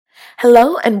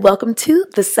Hello and welcome to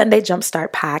the Sunday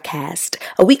Jumpstart Podcast,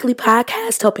 a weekly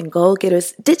podcast helping goal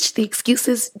getters ditch the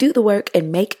excuses, do the work,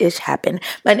 and make ish happen.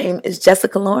 My name is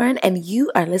Jessica Lauren, and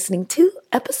you are listening to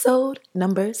episode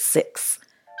number 6.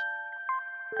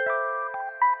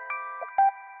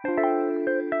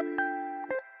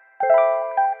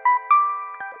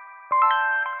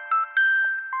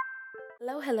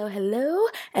 Hello,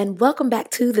 and welcome back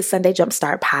to the Sunday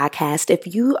Jumpstart Podcast.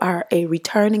 If you are a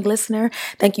returning listener,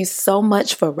 thank you so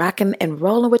much for rocking and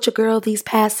rolling with your girl these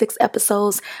past 6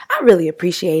 episodes. I really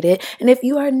appreciate it. And if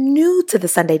you are new to the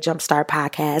Sunday Jumpstart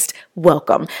Podcast,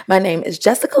 welcome. My name is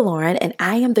Jessica Lauren, and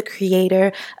I am the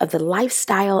creator of the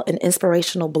lifestyle and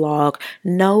inspirational blog,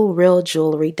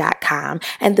 NoRealJewelry.com.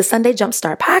 And the Sunday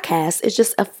Jumpstart Podcast is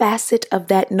just a facet of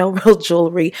that No Real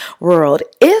Jewelry world.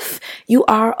 If you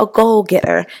are a goal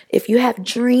getter, if you have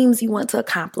dreams you want to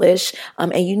accomplish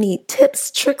and you need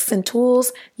tips, tricks, and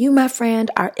tools, you, my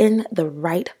friend, are in the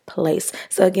right place.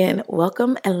 So again,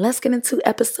 welcome, and let's get into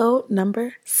episode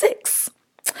number 6.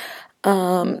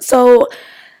 So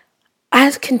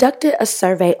I conducted a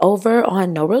survey over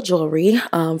on No Real Jewelry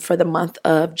for the month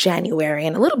of January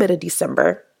and a little bit of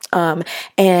December.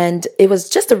 And it was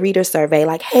just a reader survey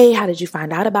like, hey, how did you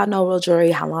find out about No Real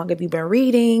Jewelry? How long have you been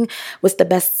reading? What's the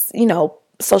best,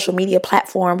 social media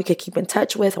platform we could keep in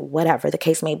touch with, or whatever the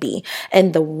case may be.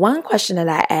 And the one question that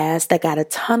I asked that got a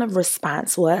ton of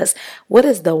response was, what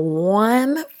is the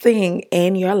one thing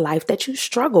in your life that you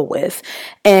struggle with?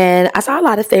 And I saw a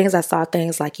lot of things. I saw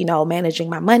things like, managing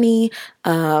my money,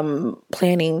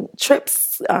 planning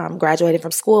trips, graduating from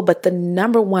school. But the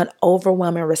number one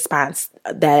overwhelming response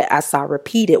that I saw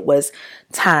repeated was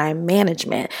time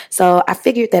management. So I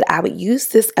figured that I would use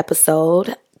this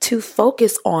episode to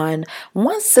focus on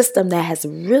one system that has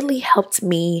really helped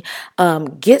me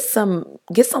get some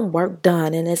work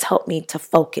done, and it's helped me to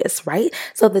focus, right?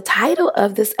 So the title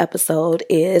of this episode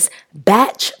is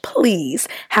Batch Please,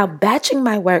 how batching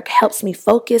my work helps me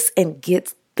focus and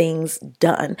get things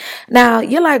done. Now,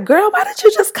 you're like, girl, why did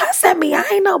you just cuss at me? I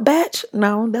ain't no batch.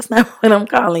 No, that's not what I'm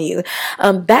calling you.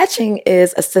 Batching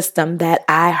is a system that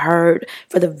I heard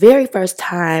for the very first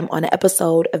time on an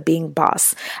episode of Being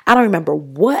Boss. I don't remember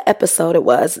what episode it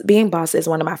was. Being Boss is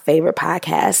one of my favorite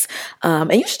podcasts.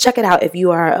 And you should check it out if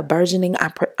you are a burgeoning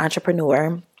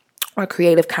entrepreneur or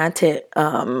creative content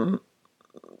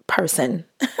person.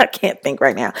 I can't think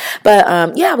right now. But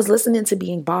I was listening to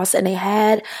Being Boss, and they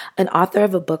had an author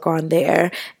of a book on there,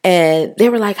 and they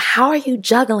were like, how are you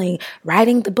juggling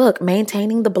writing the book,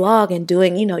 maintaining the blog, and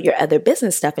doing, your other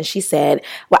business stuff? And she said,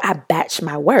 well, I batch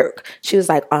my work. She was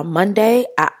like, on Monday,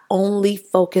 I only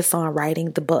focus on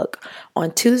writing the book.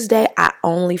 On Tuesday, I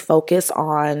only focus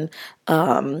on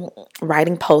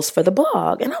writing posts for the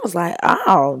blog. And I was like,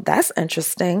 oh, that's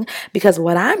interesting, because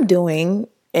what I'm doing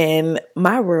in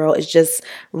my world is just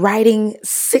writing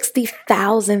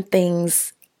 60,000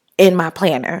 things in my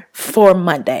planner for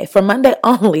Monday. For Monday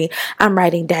only, I'm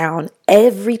writing down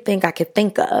everything I could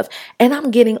think of, and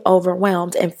I'm getting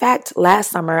overwhelmed. In fact, last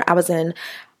summer I was in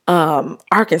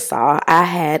Arkansas. I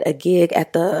had a gig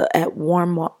at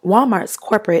Walmart's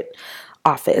corporate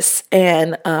office,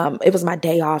 and it was my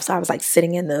day off, so I was like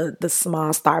sitting in the small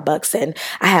Starbucks, and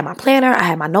I had my planner, I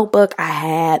had my notebook, I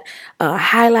had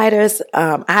highlighters,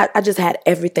 I just had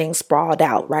everything sprawled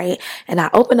out, right? And I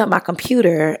opened up my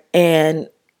computer, and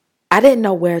I didn't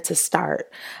know where to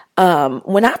start.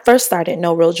 When I first started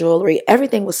No Real Jewelry,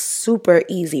 everything was super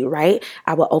easy, right?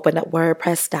 I would open up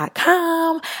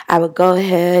WordPress.com, I would go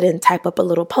ahead and type up a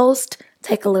little post,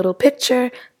 take a little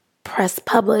picture, press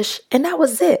publish, and that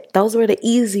was it. Those were the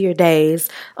easier days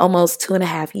almost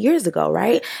 2.5 years ago,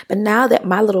 right? But now that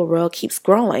my little world keeps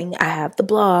growing, I have the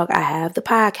blog, I have the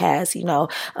podcast,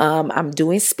 I'm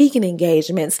doing speaking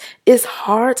engagements. It's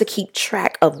hard to keep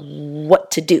track of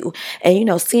what to do.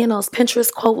 And, seeing those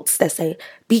Pinterest quotes that say,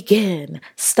 begin,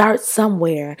 start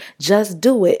somewhere, just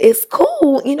do it. It's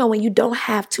cool, when you don't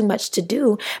have too much to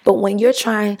do. But when you're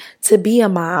trying to be a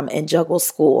mom and juggle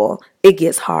school, it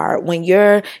gets hard. When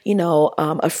you're,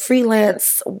 a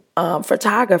freelance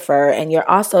photographer, and you're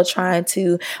also trying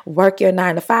to work your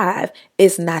 9 to 5,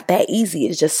 it's not that easy.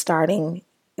 It's just starting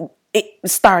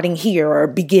here, or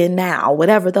begin now,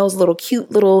 whatever those little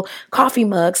cute little coffee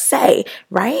mugs say,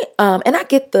 right? And I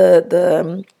get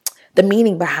the the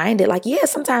meaning behind it. Like, yeah,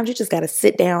 sometimes you just got to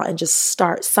sit down and just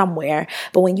start somewhere.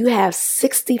 But when you have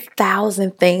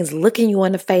 60,000 things looking you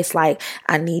in the face, like,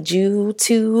 I need you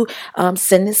to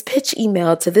send this pitch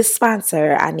email to this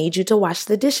sponsor. I need you to wash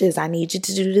the dishes. I need you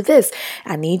to do this.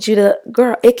 I need you to,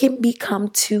 girl, it can become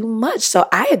too much. So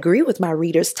I agree with my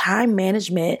readers. Time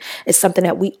management is something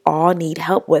that we all need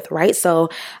help with, right? So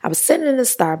I was sitting in the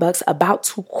Starbucks about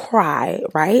to cry,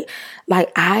 right?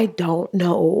 Like, I don't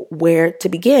know where to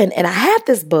begin. And I had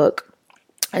this book.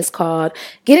 It's called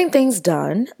Getting Things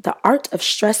Done, The Art of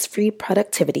Stress-Free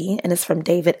Productivity, and it's from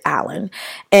David Allen.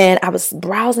 And I was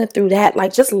browsing through that,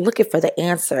 like just looking for the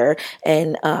answer.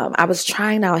 And I was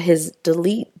trying out his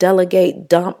delete, delegate,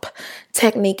 dump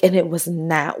technique, and it was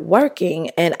not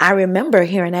working. And I remember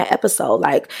hearing that episode,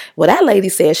 like, well, that lady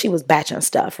said she was batching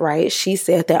stuff, right? She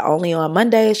said that only on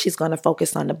Monday she's going to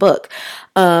focus on the book.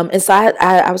 And so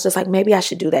I was just like, maybe I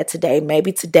should do that today.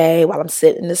 Maybe today, while I'm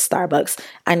sitting in the Starbucks,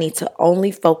 I need to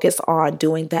only focus on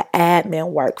doing the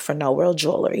admin work for No Real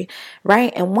Jewelry,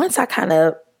 right? And once I kind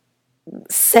of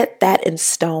set that in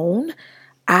stone,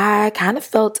 I kind of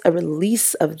felt a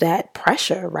release of that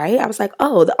pressure, right? I was like,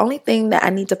 oh, the only thing that I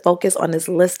need to focus on this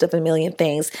list of a million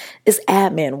things is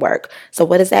admin work. So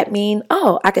what does that mean?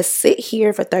 Oh, I could sit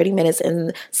here for 30 minutes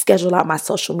and schedule out my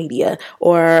social media.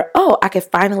 Or, oh, I could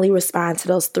finally respond to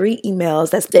those 3 emails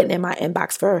that's sitting in my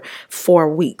inbox for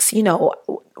 4 weeks. You know,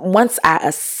 once I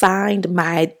assigned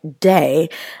my day,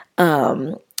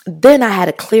 then I had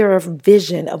a clearer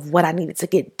vision of what I needed to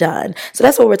get done. So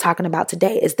that's what we're talking about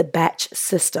today, is the batch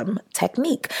system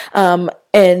technique.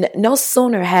 And no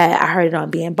sooner had I heard it on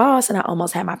Being Boss and I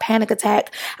almost had my panic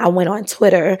attack, I went on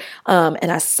Twitter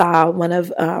and I saw one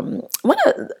of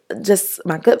just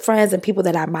my good friends and people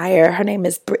that I admire. Her name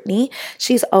is Brittany.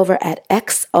 She's over at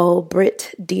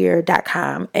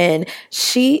xobritdeer.com, and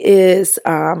she is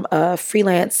a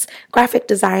freelance graphic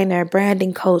designer,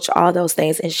 branding coach, all those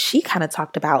things. And she kind of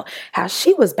talked about how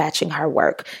she was batching her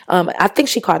work. I think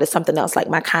she called it something else, like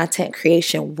my content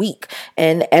creation week.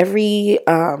 And every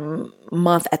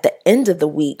month at the end of the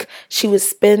week, she would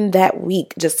spend that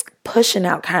week just pushing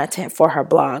out content for her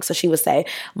blog. So she would say,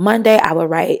 Monday, I would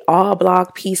write all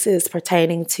blog pieces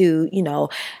pertaining to,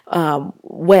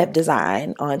 web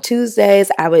design. On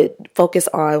Tuesdays, I would focus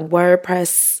on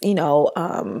WordPress,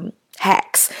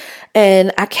 hacks.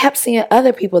 And I kept seeing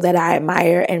other people that I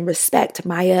admire and respect.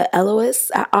 Maya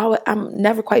Elois. I'm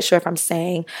never quite sure if I'm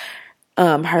saying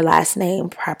her last name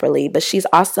properly, but she's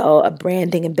also a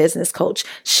branding and business coach.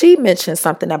 She mentioned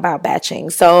something about batching.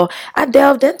 So I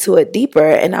delved into it deeper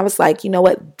and I was like, you know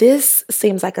what? This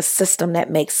seems like a system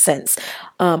that makes sense.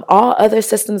 All other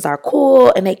systems are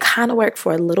cool and they kind of work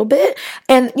for a little bit.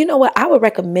 And you know what? I would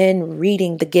recommend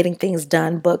reading the Getting Things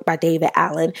Done book by David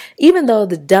Allen, even though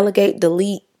the delegate,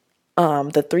 delete,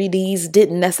 the 3Ds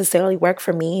didn't necessarily work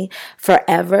for me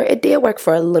forever. It did work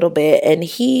for a little bit. And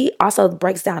he also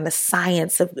breaks down the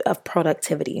science of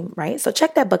productivity, right? So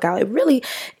check that book out. It really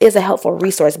is a helpful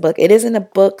resource book. It isn't a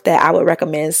book that I would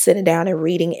recommend sitting down and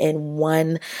reading in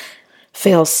one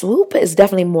fell swoop. It's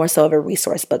definitely more so of a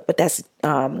resource book, but that's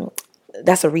a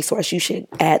resource you should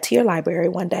add to your library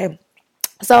one day.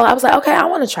 So I was like, okay, I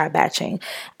want to try batching.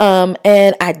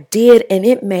 And I did, and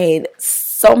it made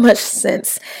so much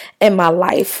sense in my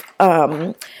life.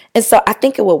 And so I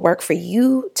think it would work for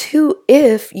you too,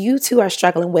 if you too are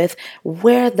struggling with,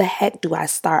 where the heck do I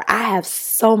start? I have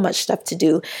so much stuff to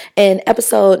do. In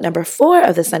episode number 4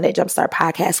 of the Sunday Jumpstart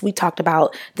podcast, we talked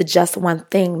about the just one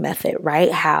thing method,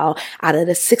 right? How out of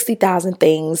the 60,000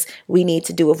 things we need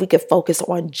to do, if we could focus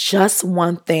on just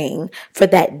one thing for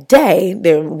that day,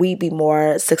 then we'd be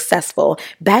more successful.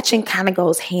 Batching kind of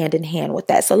goes hand in hand with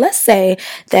that. So let's say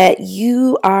that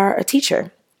you are a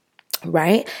teacher,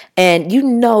 right? And you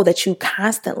know that you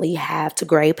constantly have to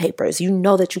grade papers. You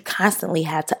know that you constantly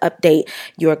have to update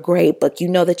your grade book. You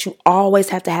know that you always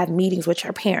have to have meetings with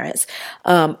your parents.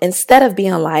 Instead of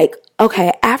being like,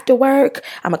 okay, after work,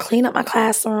 I'm going to clean up my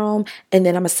classroom and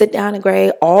then I'm going to sit down and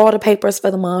grade all the papers for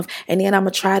the month. And then I'm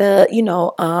going to try to,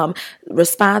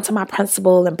 respond to my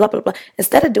principal and blah, blah, blah.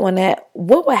 Instead of doing that,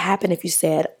 what would happen if you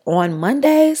said, on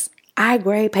Mondays, I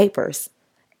grade papers?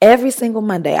 Every single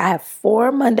Monday, I have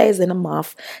 4 Mondays in a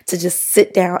month to just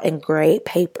sit down and grade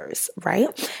papers, right?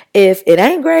 If it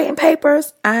ain't grading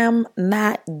papers, I'm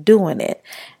not doing it.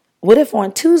 What if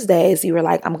on Tuesdays you were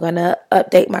like, I'm going to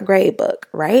update my grade book,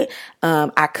 right?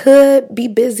 I could be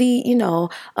busy,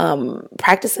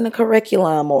 practicing the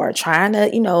curriculum or trying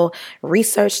to,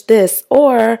 research this,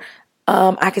 or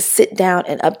I could sit down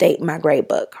and update my grade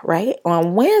book, right?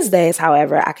 On Wednesdays,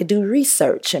 however, I could do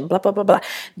research and blah, blah, blah, blah.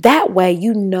 That way,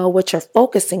 you know what you're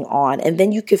focusing on, and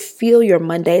then you could fill your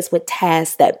Mondays with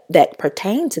tasks that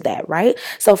pertain to that, right?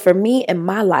 So for me in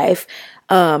my life,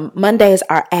 Mondays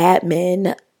are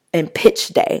admin and pitch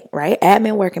day, right?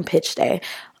 Admin work and pitch day.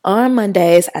 On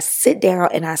Mondays, I sit down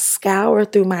and I scour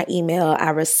through my email. I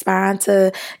respond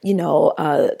to,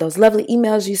 those lovely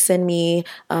emails you send me.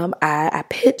 I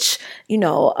pitch,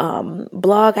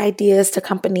 blog ideas to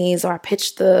companies, or I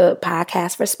pitch the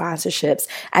podcast for sponsorships.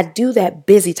 I do that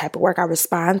busy type of work. I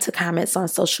respond to comments on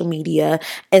social media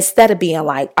instead of being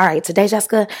like, all right, today,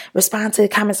 Jessica, respond to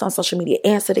comments on social media,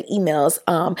 answer the emails,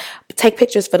 take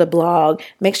pictures for the blog,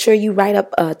 make sure you write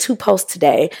up 2 posts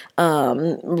today,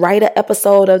 write an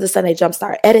episode of the Sunday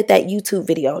Jumpstart, edit that YouTube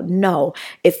video. No,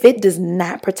 if it does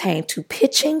not pertain to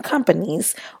pitching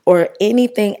companies or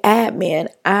anything admin,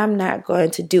 I'm not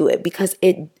going to do it because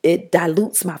it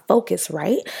dilutes my focus,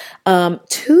 right?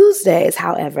 Tuesdays,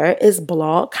 however, is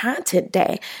blog content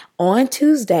day. On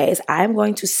Tuesdays, I'm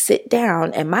going to sit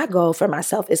down, and my goal for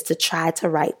myself is to try to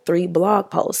write 3 blog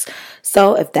posts.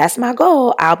 So if that's my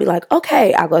goal, I'll be like,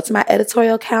 okay, I'll go to my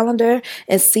editorial calendar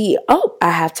and see,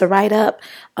 I have to write up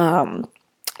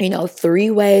 3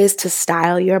 ways to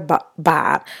style your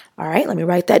bob. All right, let me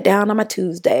write that down on my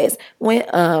Tuesdays.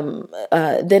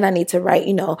 Then I need to write,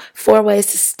 4 ways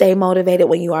to stay motivated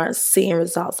when you aren't seeing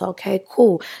results. Okay,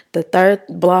 cool. The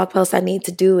 3rd blog post I need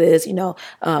to do is,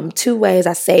 2 ways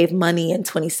I saved money in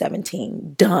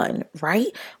 2017. Done,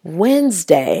 right?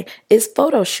 Wednesday is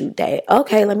photo shoot day.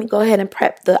 Okay, let me go ahead and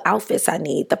prep the outfits I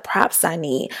need, the props I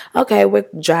need. Okay, we're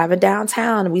driving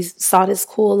downtown and we saw this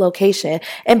cool location.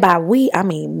 And by we, I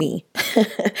mean me.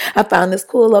 I found this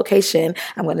cool location.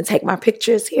 I'm going to take my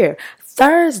pictures here.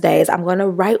 Thursdays, I'm going to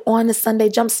write on the Sunday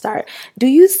Jumpstart. Do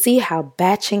you see how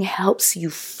batching helps you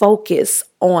focus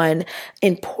on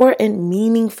important,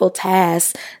 meaningful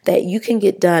tasks that you can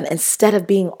get done instead of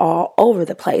being all over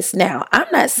the place? Now, I'm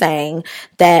not saying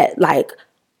that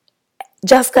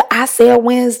Jessica, I said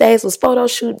Wednesdays was photo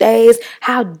shoot days.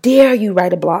 How dare you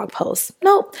write a blog post?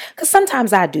 Nope, because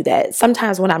sometimes I do that.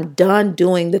 Sometimes when I'm done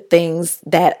doing the things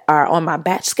that are on my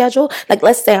batch schedule, like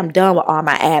let's say I'm done with all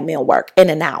my admin work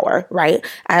in an hour, right?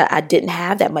 I didn't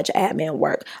have that much admin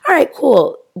work. All right,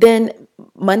 cool. Then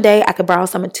Monday, I could borrow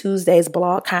some of Tuesday's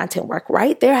blog content work,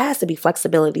 right? There has to be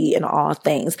flexibility in all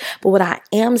things. But what I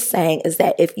am saying is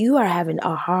that if you are having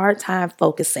a hard time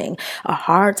focusing, a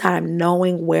hard time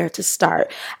knowing where to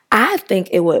start, I think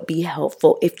it would be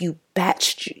helpful if you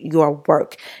batched your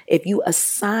work, if you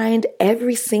assigned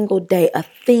every single day a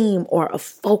theme or a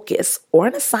focus or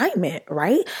an assignment,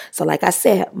 right? So like I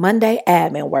said, Monday,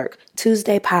 admin work,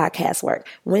 Tuesday, podcast work,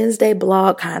 Wednesday,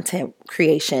 blog content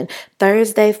creation,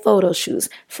 Thursday, photo shoots,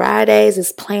 Fridays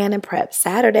is plan and prep,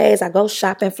 Saturdays, I go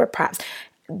shopping for props.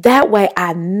 That way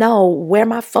I know where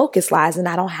my focus lies and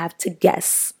I don't have to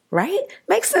guess, right?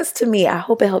 Makes sense to me. I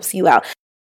hope it helps you out.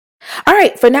 All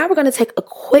right, for now, we're going to take a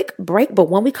quick break, but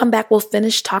when we come back, we'll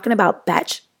finish talking about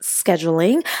batch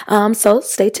scheduling. So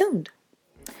stay tuned.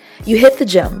 You hit the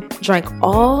gym, drank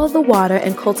all the water,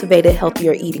 and cultivated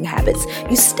healthier eating habits.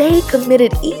 You stayed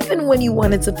committed even when you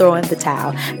wanted to throw in the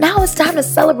towel. Now it's time to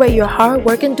celebrate your hard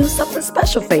work and do something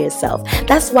special for yourself.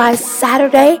 That's why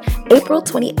Saturday, April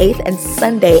 28th and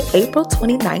Sunday, April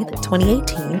 29th,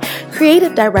 2018,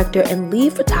 creative director and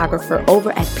lead photographer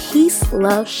over at Peace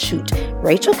Love Shoot,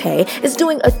 Rachel K, is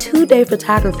doing a 2-day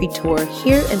photography tour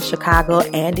here in Chicago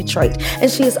and Detroit, and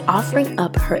she is offering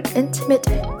up her intimate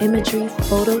imagery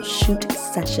photo shoot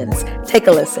sessions. Take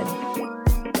a listen.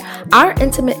 Our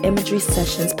intimate imagery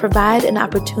sessions provide an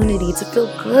opportunity to feel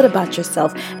good about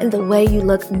yourself and the way you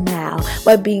look now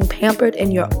by being pampered in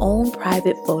your own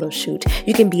private photo shoot.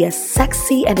 You can be as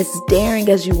sexy and as daring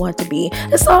as you want to be.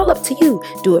 It's all up to you.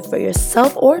 Do it for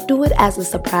yourself or do it as a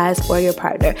surprise for your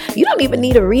partner. You don't even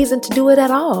need a reason to do it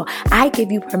at all. I give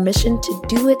you permission to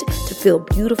do it to feel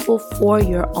beautiful for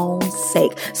your own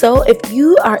sake. So if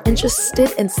you are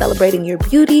interested in celebrating your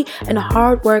beauty and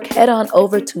hard work, head on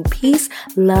over to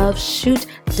peaceloveshoot.com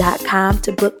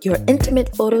to book your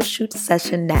intimate photo shoot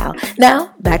session now.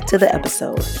 Now, back to the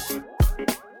episode.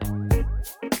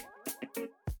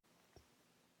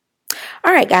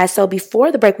 All right, guys. So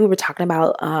before the break, we were talking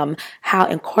about how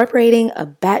incorporating a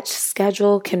batch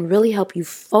schedule can really help you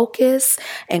focus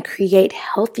and create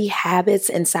healthy habits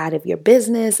inside of your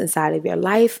business, inside of your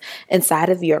life, inside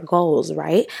of your goals,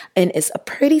 right? And it's a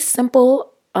pretty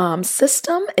simple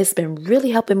system. It's been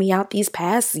really helping me out these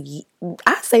past,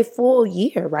 I say full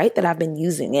year, right, that I've been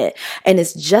using it. And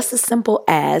it's just as simple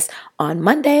as on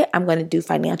Monday, I'm going to do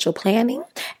financial planning,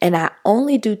 and I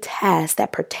only do tasks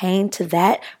that pertain to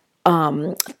that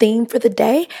theme for the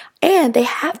day, and they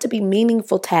have to be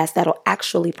meaningful tasks that'll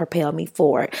actually propel me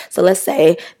forward. So let's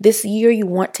say this year you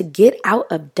want to get out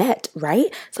of debt,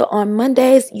 right? So on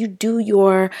Mondays you do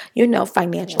your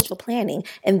financial planning,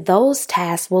 and those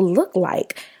tasks will look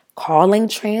like calling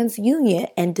TransUnion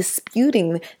and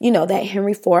disputing, that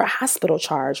Henry Ford hospital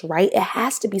charge, right? It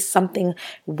has to be something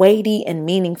weighty and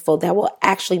meaningful that will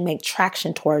actually make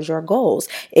traction towards your goals.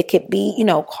 It could be,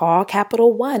 call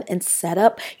Capital One and set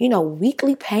up,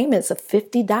 weekly payments of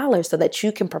 $50 so that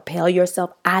you can propel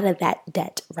yourself out of that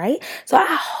debt, right? So I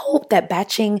hope that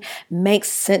batching makes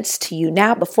sense to you.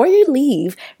 Now, before you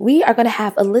leave, we are going to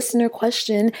have a listener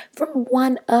question from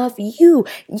one of you.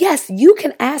 Yes, you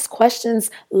can ask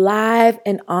questions live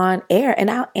and on air, and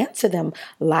I'll answer them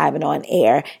live and on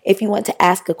air. If you want to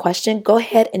ask a question, go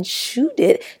ahead and shoot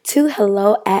it to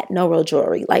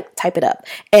hello@NoRealJewelry, like type it up.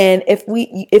 And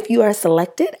if you are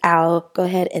selected, I'll go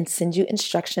ahead and send you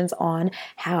instructions on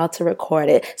how to record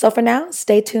it. So for now,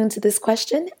 stay tuned to this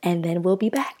question, and then we'll be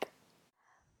back.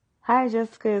 Hi,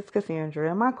 Jessica. It's Cassandra.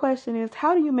 And my question is,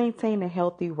 how do you maintain a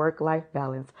healthy work-life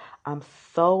balance? I'm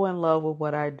so in love with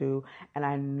what I do, and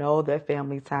I know that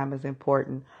family time is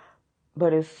important,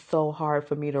 but it's so hard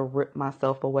for me to rip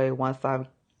myself away once I'm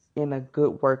in a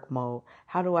good work mode.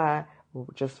 How do I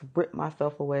just rip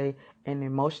myself away and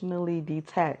emotionally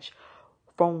detach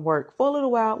from work for a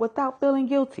little while without feeling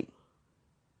guilty?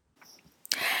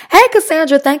 Hey,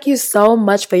 Cassandra, thank you so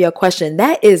much for your question.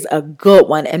 That is a good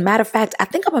one. And matter of fact, I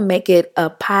think I'm going to make it a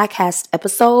podcast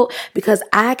episode because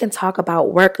I can talk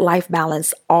about work-life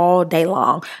balance all day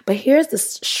long. But here's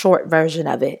the short version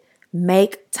of it.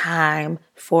 Make time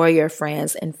for your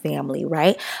friends and family,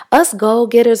 right? Us goal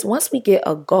getters, once we get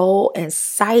a goal in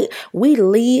sight, we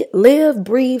live,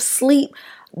 breathe, sleep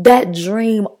that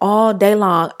dream all day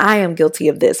long. I am guilty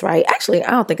of this, right? Actually,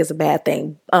 I don't think it's a bad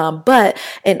thing. But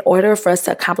in order for us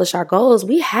to accomplish our goals,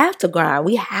 we have to grind.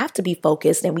 We have to be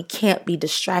focused, and we can't be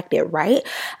distracted, right?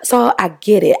 So I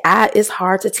get it. It's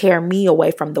hard to tear me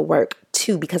away from the work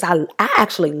too, because I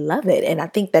actually love it. And I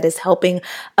think that it's helping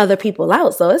other people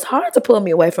out. So it's hard to pull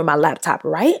me away from my laptop,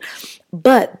 right?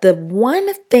 But the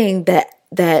one thing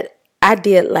that I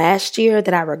did last year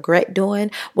that I regret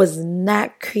doing was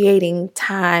not creating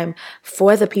time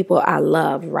for the people I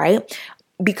love, right?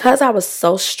 Because I was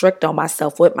so strict on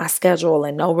myself with my schedule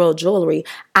and No Real Jewelry,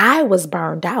 I was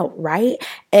burned out, right?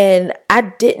 And I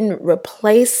didn't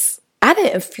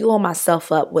fuel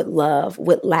myself up with love,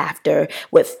 with laughter,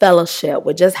 with fellowship,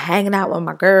 with just hanging out with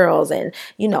my girls and,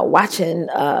 watching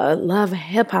Love and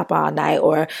Hip Hop all night,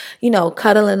 or,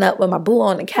 cuddling up with my boo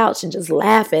on the couch and just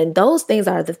laughing. Those things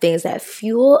are the things that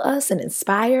fuel us and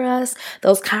inspire us.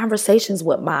 Those conversations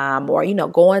with mom, or,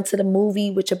 going to the movie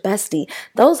with your bestie.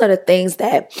 Those are the things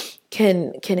that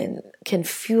can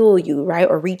fuel you, right?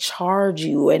 Or recharge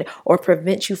you or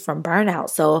prevent you from burnout.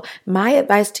 So my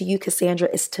advice to you, Cassandra,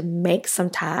 is to make some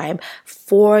time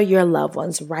for your loved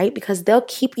ones, right? Because they'll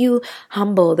keep you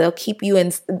humble. They'll keep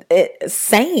you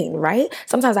sane, right?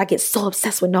 Sometimes I get so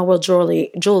obsessed with No Real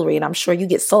Jewelry, and I'm sure you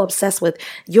get so obsessed with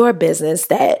your business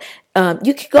that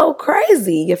you could go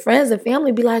crazy. Your friends and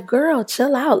family be like, girl,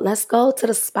 chill out. Let's go to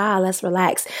the spa. Let's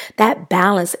relax. That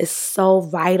balance is so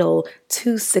vital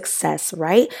to success,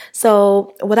 right?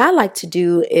 So what I like to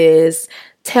do is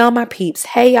tell my peeps,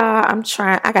 hey y'all,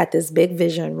 I got this big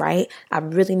vision, right? I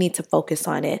really need to focus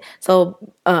on it. So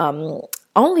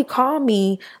only call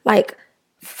me like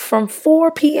from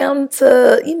 4 p.m.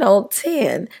 to,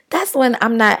 10. That's when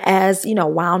I'm not as,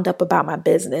 wound up about my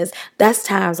business. That's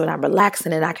times when I'm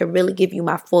relaxing and I can really give you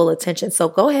my full attention. So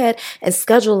go ahead and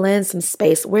schedule in some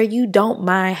space where you don't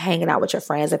mind hanging out with your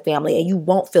friends and family, and you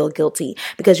won't feel guilty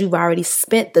because you've already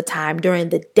spent the time during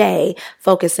the day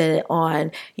focusing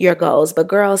on your goals. But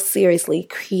girls, seriously,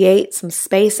 create some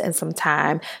space and some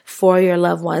time for your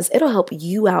loved ones. It'll help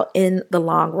you out in the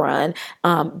long run.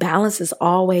 Balance is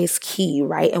always key,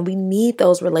 right? And we need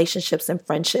those relationships and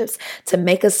friendships to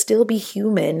make us still be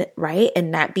human, right? And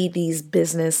not be these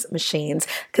business machines.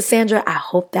 Cassandra, I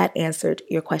hope that answered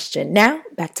your question. Now,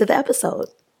 back to the episode.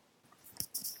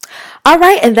 All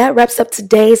right, and that wraps up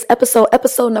today's episode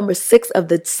number 6 of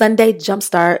the Sunday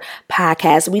Jumpstart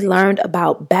podcast. We learned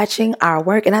about batching our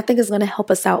work, and I think it's going to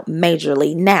help us out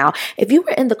majorly. Now, if you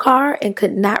were in the car and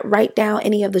could not write down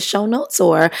any of the show notes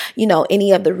or,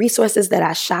 any of the resources that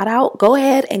I shot out, go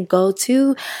ahead and go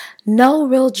to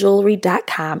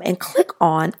norealjewelry.com and click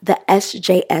on the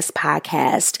SJS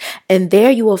podcast. And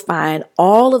there you will find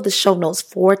all of the show notes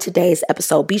for today's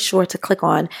episode. Be sure to click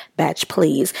on Batch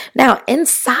Please. Now,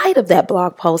 inside of that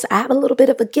blog post, I have a little bit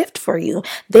of a gift for you.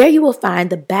 There you will find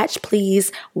the Batch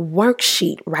Please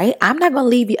worksheet, right? I'm not going to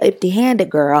leave you empty-handed,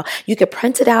 girl. You can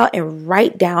print it out and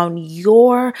write down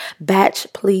your Batch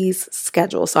Please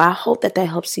schedule. So I hope that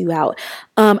helps you out.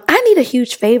 I need a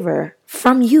huge favor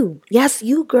from you. Yes,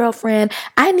 you, girlfriend.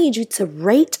 I need you to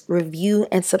rate, review,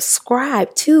 and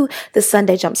subscribe to the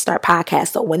Sunday Jumpstart podcast.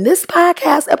 So when this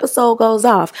podcast episode goes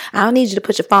off, I don't need you to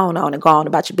put your phone on and go on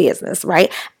about your business,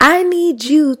 right? I need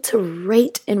you to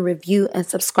rate and review and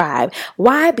subscribe.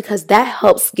 Why? Because that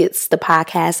helps gets the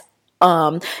podcast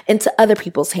into other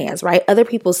people's hands, right? Other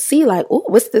people see like, oh,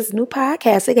 what's this new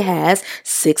podcast? It has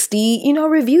 60,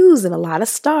 reviews and a lot of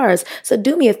stars. So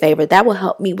do me a favor. That will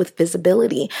help me with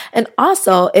visibility. And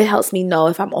also it helps me know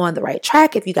if I'm on the right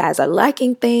track, if you guys are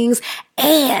liking things.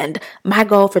 And my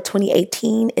goal for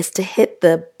 2018 is to hit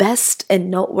the best and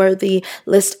noteworthy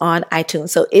list on iTunes.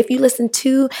 So if you listen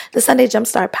to the Sunday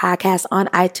Jumpstart podcast on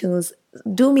iTunes,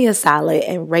 do me a solid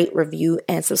and rate, review,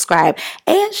 and subscribe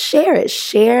and share it.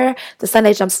 Share the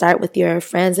Sunday Jumpstart with your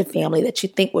friends and family that you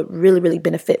think would really, really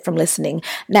benefit from listening.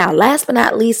 Now, last but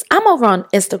not least, I'm over on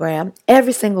Instagram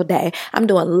every single day. I'm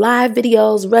doing live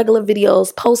videos, regular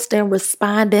videos, posting,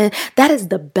 responding. That is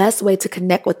the best way to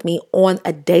connect with me on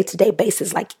a day-to-day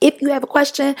basis. Like if you have a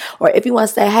question or if you want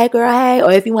to say, hey girl, hey,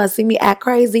 or if you want to see me act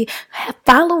crazy,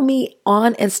 follow me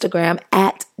on Instagram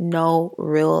at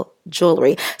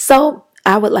norealjewelry. So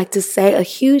I would like to say a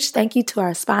huge thank you to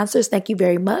our sponsors. Thank you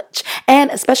very much. And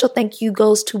a special thank you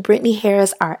goes to Brittany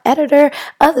Harris, our editor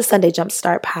of the Sunday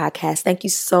Jumpstart podcast. Thank you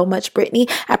so much, Brittany.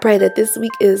 I pray that this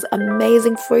week is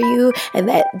amazing for you and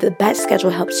that the batch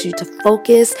schedule helps you to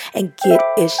focus and get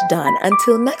ish done.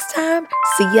 Until next time,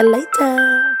 see you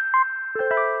later.